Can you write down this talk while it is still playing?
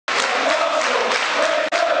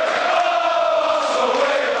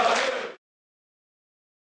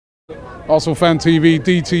ArsenalFanTV,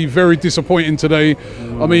 DT, very disappointing today.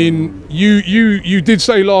 I mean, you did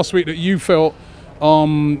say last week that you felt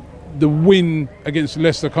the win against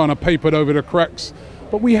Leicester kind of papered over the cracks,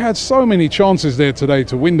 but we had so many chances there today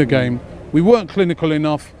to win the game. We weren't clinical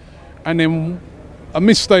enough, and then a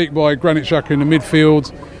mistake by Granit Xhaka in the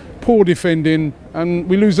midfield, poor defending, and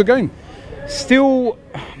we lose the game. Still,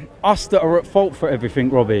 us that are at fault for everything,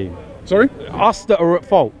 Robbie. Sorry? Us that are at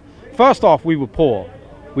fault. First half, we were poor.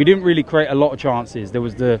 We didn't really create a lot of chances. There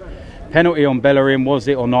was the penalty on Bellerin, was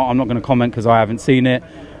it or not? I'm not going to comment because I haven't seen it.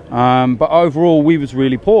 But overall, we was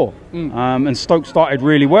really poor. And Stoke started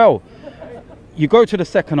really well. You go to the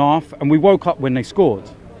second half, and we woke up when they scored.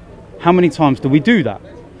 How many times do we do that?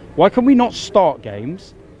 Why can we not start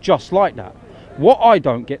games just like that? What I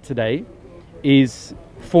don't get today is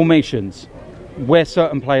formations, where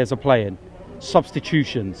certain players are playing,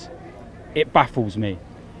 substitutions. It baffles me.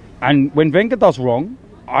 And when Wenger does wrong,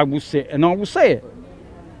 I will sit and I will say it.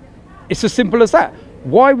 It's as simple as that.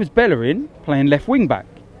 Why was Bellerin playing left wing back?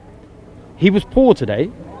 He was poor today,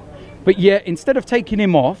 but yet instead of taking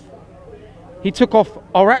him off, he took off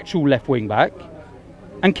our actual left wing back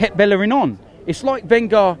and kept Bellerin on. It's like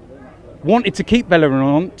Wenger wanted to keep Bellerin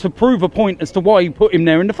on to prove a point as to why he put him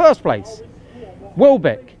there in the first place.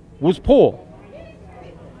 Welbeck was poor.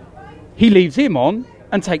 He leaves him on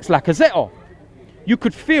and takes Lacazette off. You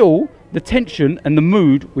could feel the tension and the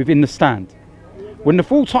mood within the stand. When the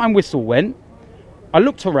full-time whistle went, I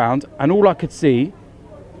looked around and all I could see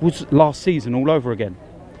was last season all over again.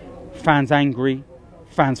 Fans angry,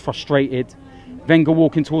 fans frustrated, Wenger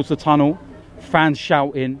walking towards the tunnel, fans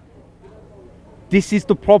shouting. This is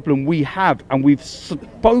the problem we have, and we've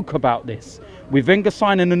spoke about this. With Wenger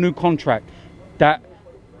signing a new contract, that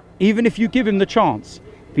even if you give him the chance,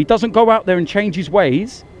 if he doesn't go out there and change his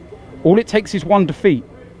ways, all it takes is one defeat,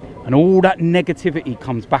 and all that negativity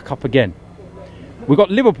comes back up again. We've got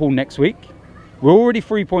Liverpool next week. We're already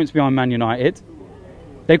 3 points behind Man United.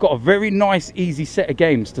 They've got a very nice, easy set of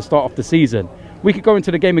games to start off the season. We could go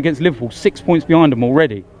into the game against Liverpool 6 points behind them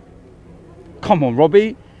already. Come on,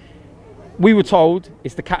 Robbie. We were told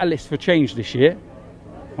it's the catalyst for change this year.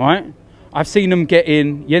 All right? I've seen them get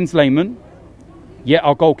in Jens Lehmann, yet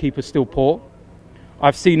our goalkeeper's still poor.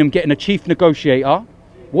 I've seen them getting a chief negotiator.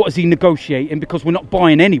 What is he negotiating? Because we're not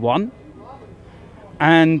buying anyone.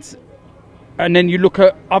 And then you look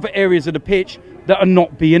at other areas of the pitch that are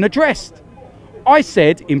not being addressed. I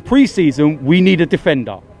said in pre-season, we need a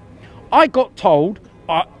defender. I got told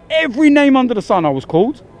every name under the sun I was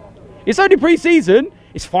called. It's only pre-season.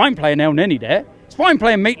 It's fine playing El Neni there. It's fine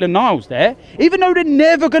playing Maitland-Niles there. Even though they're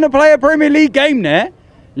never going to play a Premier League game there.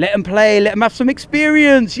 Let them play. Let them have some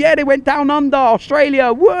experience. Yeah, they went down under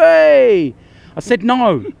Australia. Way. I said,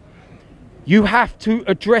 no. You have to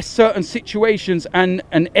address certain situations and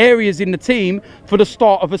areas in the team for the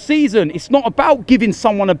start of a season. It's not about giving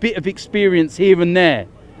someone a bit of experience here and there.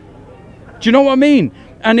 Do you know what I mean?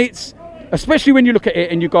 And it's, especially when you look at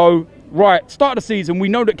it and you go, right, start of the season, we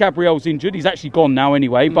know that Gabriel's injured. He's actually gone now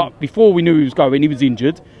anyway, but before we knew he was going, he was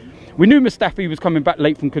injured. We knew Mustafi was coming back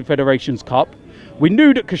late from Confederations Cup. We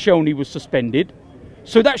knew that Koscielny was suspended.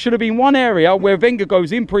 So that should have been one area where Wenger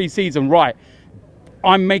goes in pre-season, right,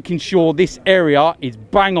 I'm making sure this area is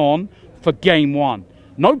bang on for game one.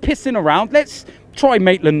 No pissing around. Let's try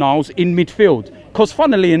Maitland-Niles in midfield. Because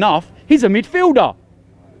funnily enough, he's a midfielder.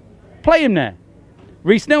 Play him there.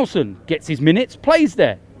 Reece Nelson gets his minutes, plays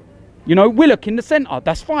there. You know, Willock in the centre,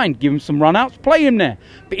 that's fine. Give him some run-outs, play him there.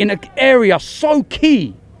 But in an area so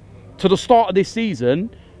key to the start of this season,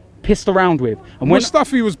 pissed around with. And when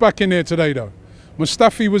Mustafi was back in there today, though.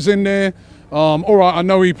 Mustafi was in there. All right, I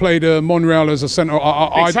know he played Monreal as a centre.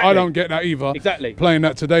 I don't get that either. Exactly. Playing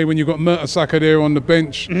that today when you've got Mertesacker there on the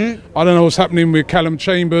bench. I don't know what's happening with Callum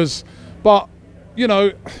Chambers. But, you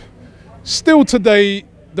know, still today,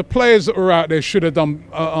 the players that were out there should have done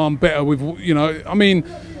better with, you know, I mean,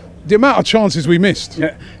 the amount of chances we missed.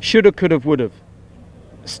 Yeah. Shoulda, coulda, woulda.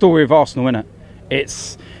 Story of Arsenal, innit?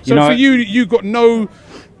 It's, you know, for you got no,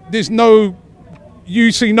 there's no,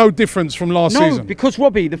 you see no difference from last season? No, because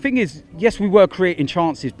Robbie, the thing is, yes, we were creating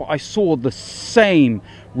chances, but I saw the same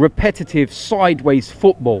repetitive sideways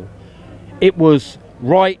football. It was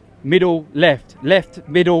right, middle, left, left,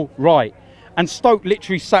 middle, right. And Stoke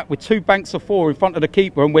literally sat with 2 banks of 4 in front of the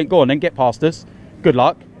keeper and went, go on then, get past us. Good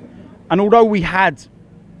luck. And although we had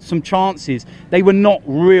some chances, they were not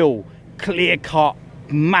real, clear-cut,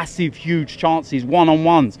 massive, huge chances,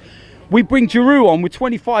 one-on-ones. We bring Giroud on with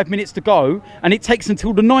 25 minutes to go, and it takes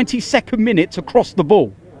until the 92nd minute to cross the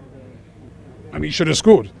ball. And he should have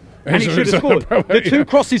scored. And he should have scored. The 2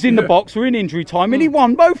 crosses in the box were in injury time, and he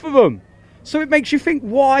won both of them. So it makes you think,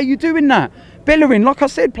 why are you doing that? Bellerin, like I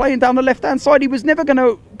said, playing down the left-hand side, he was never going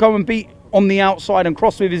to go and beat on the outside and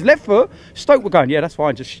cross with his left foot. Stoke were going, yeah, that's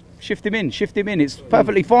fine, just shift him in, it's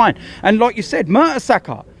perfectly fine. And like you said,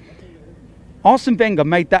 Mertesacker, Arsene Wenger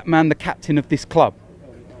made that man the captain of this club.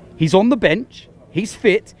 He's on the bench, he's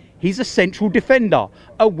fit, he's a central defender,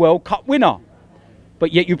 a World Cup winner.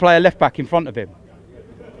 But yet you play a left-back in front of him.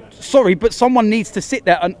 Sorry, but someone needs to sit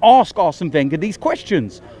there and ask Arsene Wenger these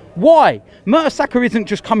questions. Why? Mertesacker isn't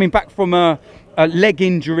just coming back from a leg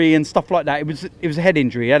injury and stuff like that. It was a head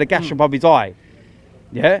injury. He had a gash above his eye.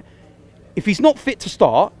 Yeah? If he's not fit to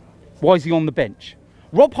start, why is he on the bench?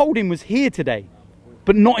 Rob Holding was here today,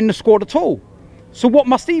 but not in the squad at all. So what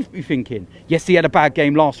must he be thinking? Yes, he had a bad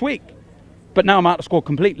game last week, but now I'm out of the squad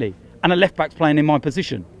completely, and a left-back's playing in my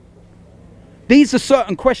position. These are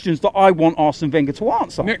certain questions that I want Arsene Wenger to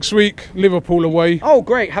answer. Next week, Liverpool away. Oh,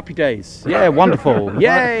 great. Happy days. Yeah, wonderful.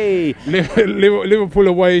 Yay. Liverpool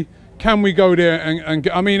away. Can we go there and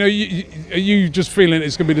get, I mean, are you just feeling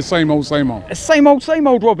it's going to be the same old, same old? Same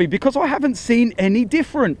old, Robbie, because I haven't seen any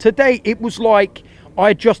different. Today, it was like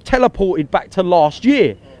I just teleported back to last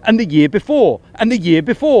year and the year before and the year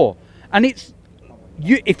before. And it's,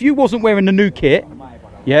 if you wasn't wearing the new kit,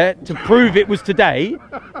 yeah, to prove it was today,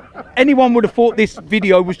 anyone would have thought this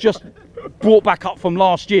video was just brought back up from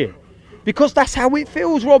last year. Because that's how it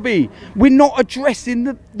feels, Robbie. We're not addressing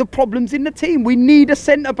the problems in the team. We need a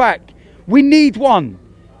centre-back. We need one.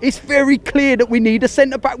 It's very clear that we need a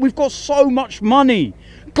centre-back. We've got so much money.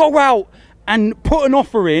 Go out and put an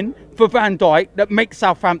offer in for Van Dijk that makes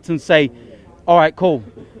Southampton say, all right, cool,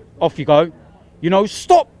 off you go. You know,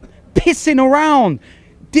 stop pissing around,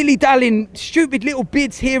 dilly-dallying, stupid little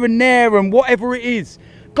bids here and there and whatever it is.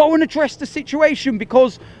 Go and address the situation,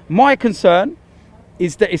 because my concern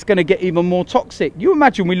is that it's going to get even more toxic. You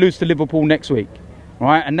imagine we lose to Liverpool next week,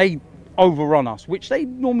 right? And they overrun us, which they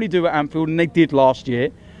normally do at Anfield and they did last year.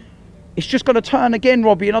 It's just going to turn again,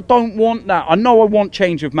 Robbie, and I don't want that. I know I want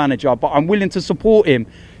change of manager, but I'm willing to support him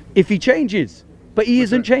if he changes. But he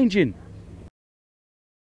isn't changing.